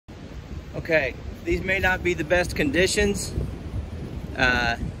Okay, these may not be the best conditions,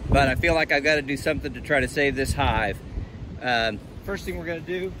 but I feel like I've got to do something to try to save this hive. First thing we're going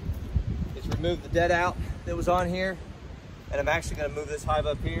to do is remove the dead out that was on here, and I'm actually going to move this hive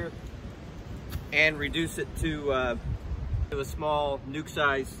up here and reduce it to a small nuke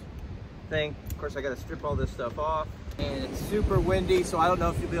size thing. Of course, I got to strip all this stuff off, and it's super windy, so I don't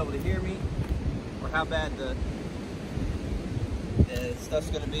know if you'll be able to hear me or how bad the stuff's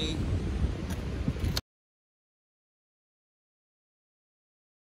going to be.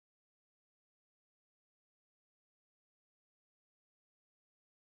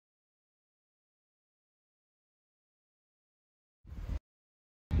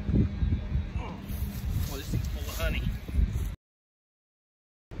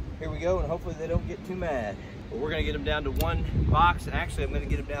 Here we go, and hopefully they don't get too mad. But we're gonna get them down to one box, and actually I'm gonna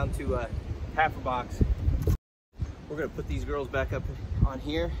get them down to half a box. We're gonna put these girls back up on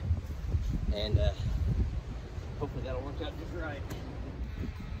here, and hopefully that'll work out just right.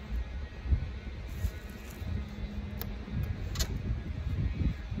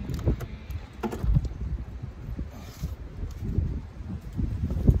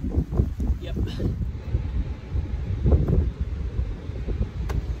 Yep.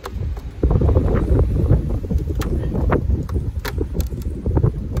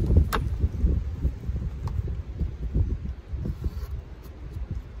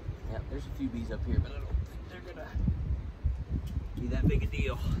 There's a few bees up here, but I don't think they're gonna be that big a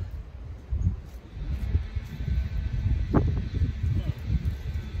deal.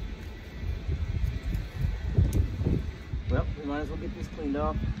 Well, we might as well get this cleaned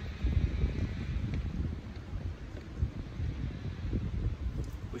off.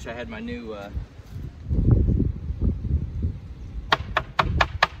 Wish I had my new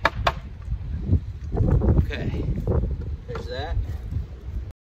okay, there's that.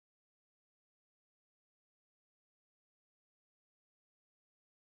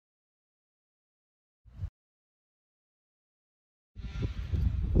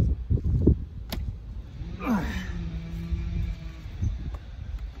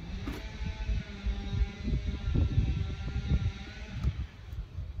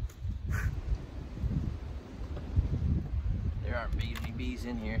 There aren't any bees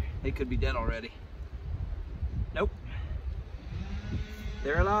in here. They could be dead already. Nope.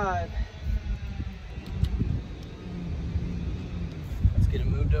 They're alive. Let's get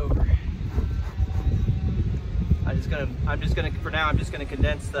them moved over. For now, I'm just gonna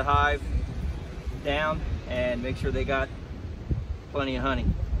condense the hive down and make sure they got plenty of honey.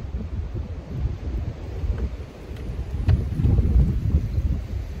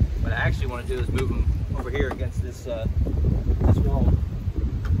 What I actually want to do is move them over here against this this wall.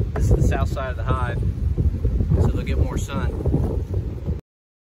 This is the south side of the hive, so they'll get more sun.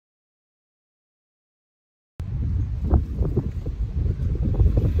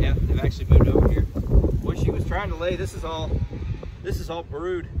 Yeah, they've actually moved over here. What she was trying to lay, this is all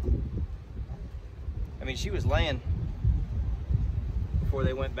brood. I mean, she was laying before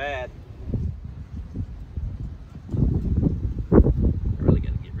they went bad. I really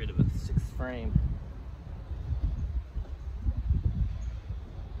got to get rid of a 6th frame.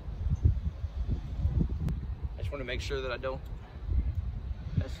 I just want to make sure that I don't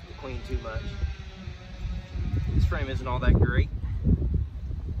mess with the queen too much. This frame isn't all that great.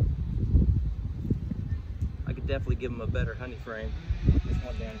 I could definitely give them a better honey frame. This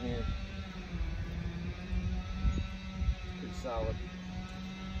one down here. Pretty solid.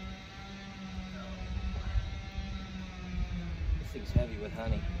 This thing's heavy with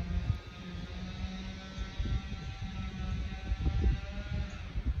honey.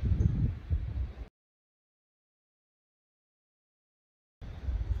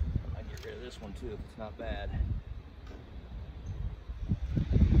 I might get rid of this one too if it's not bad.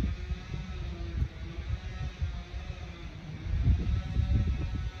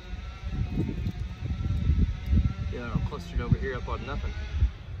 Clustered over here up on nothing.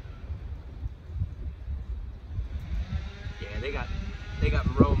 Yeah, they got beekeeper.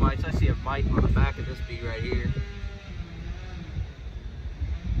 I see a mite on the back of this bee right here.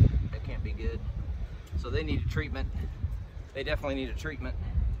 That can't be good. So they need a treatment. They definitely need a treatment.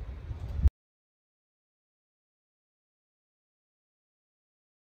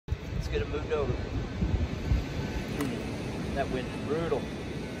 Let's get them moved over. That wind is brutal.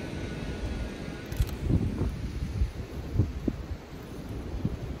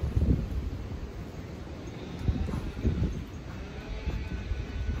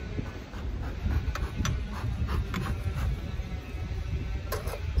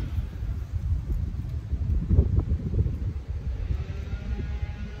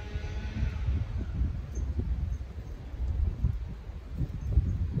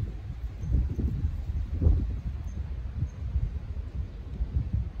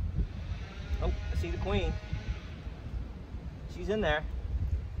 see the queen. She's in there.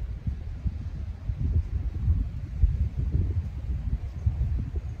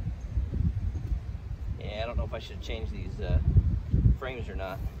 Yeah, I don't know if I should change these frames or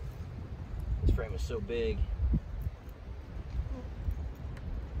not. This frame is so big.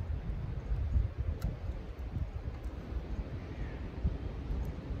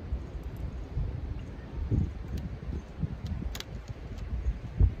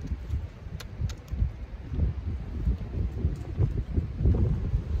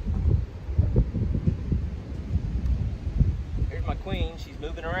 Here's my queen, she's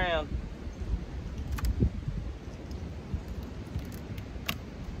moving around.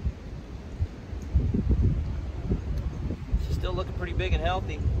 Still looking pretty big and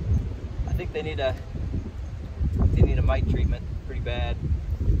healthy. I think they need a mite treatment pretty bad.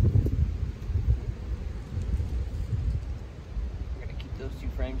 We're gonna keep those two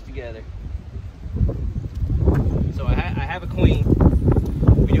frames together. So I have a queen.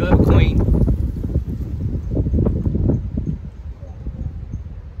 We do have a queen.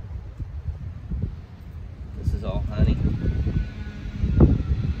 This is all honey.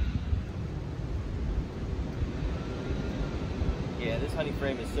 Yeah, this honey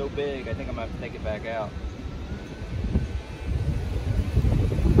frame is so big, I think I'm gonna have to take it back out.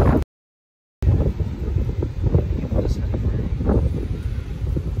 This honey frame.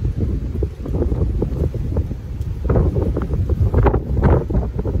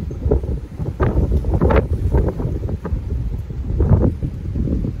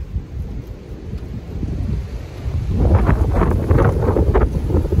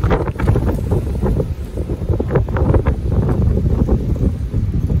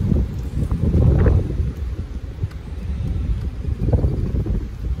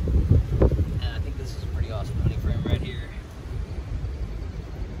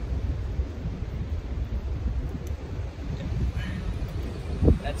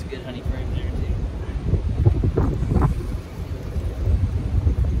 That's a good honey frame there too.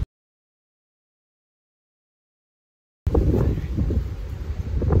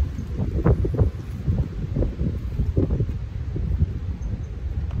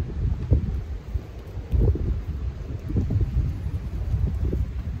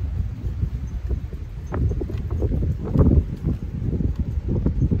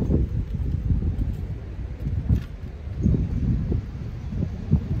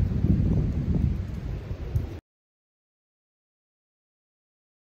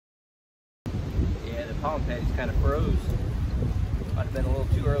 Pollen patties kind of froze. Might have been a little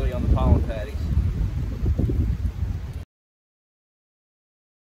too early on the pollen patties.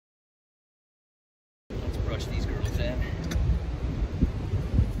 Let's brush these girls in.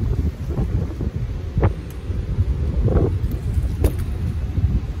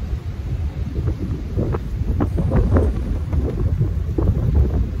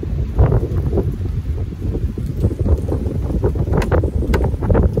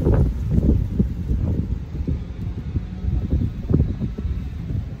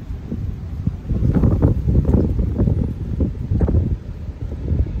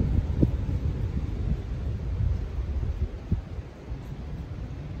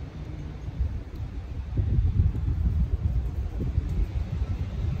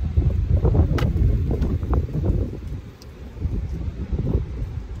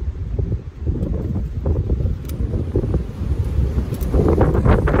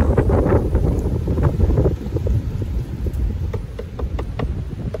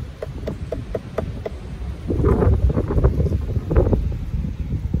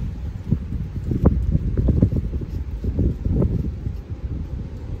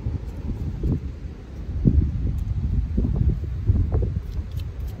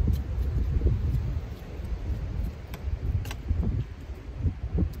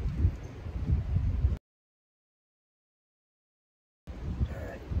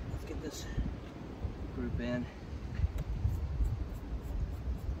 Group in.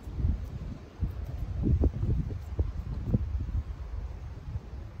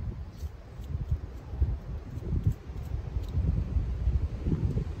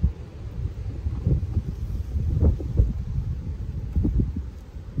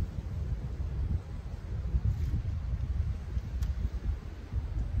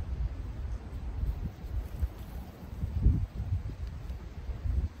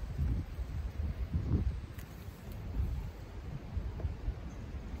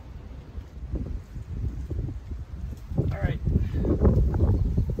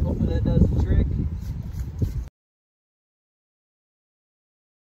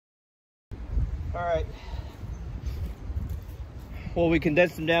 All right. well, we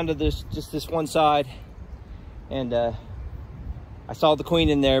condensed them down to just this one side, and I saw the queen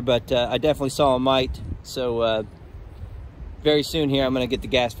in there, but I definitely saw a mite. So very soon here, I'm going to get the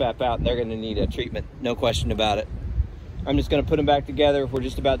gas trap out, and they're going to need a treatment, no question about it. I'm just going to put them back together. We're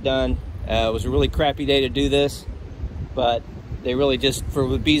just about done. It was a really crappy day to do this, but they really just, for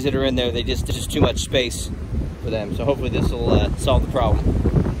the bees that are in there, there's just too much space for them. So hopefully this will solve the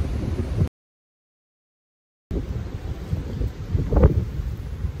problem.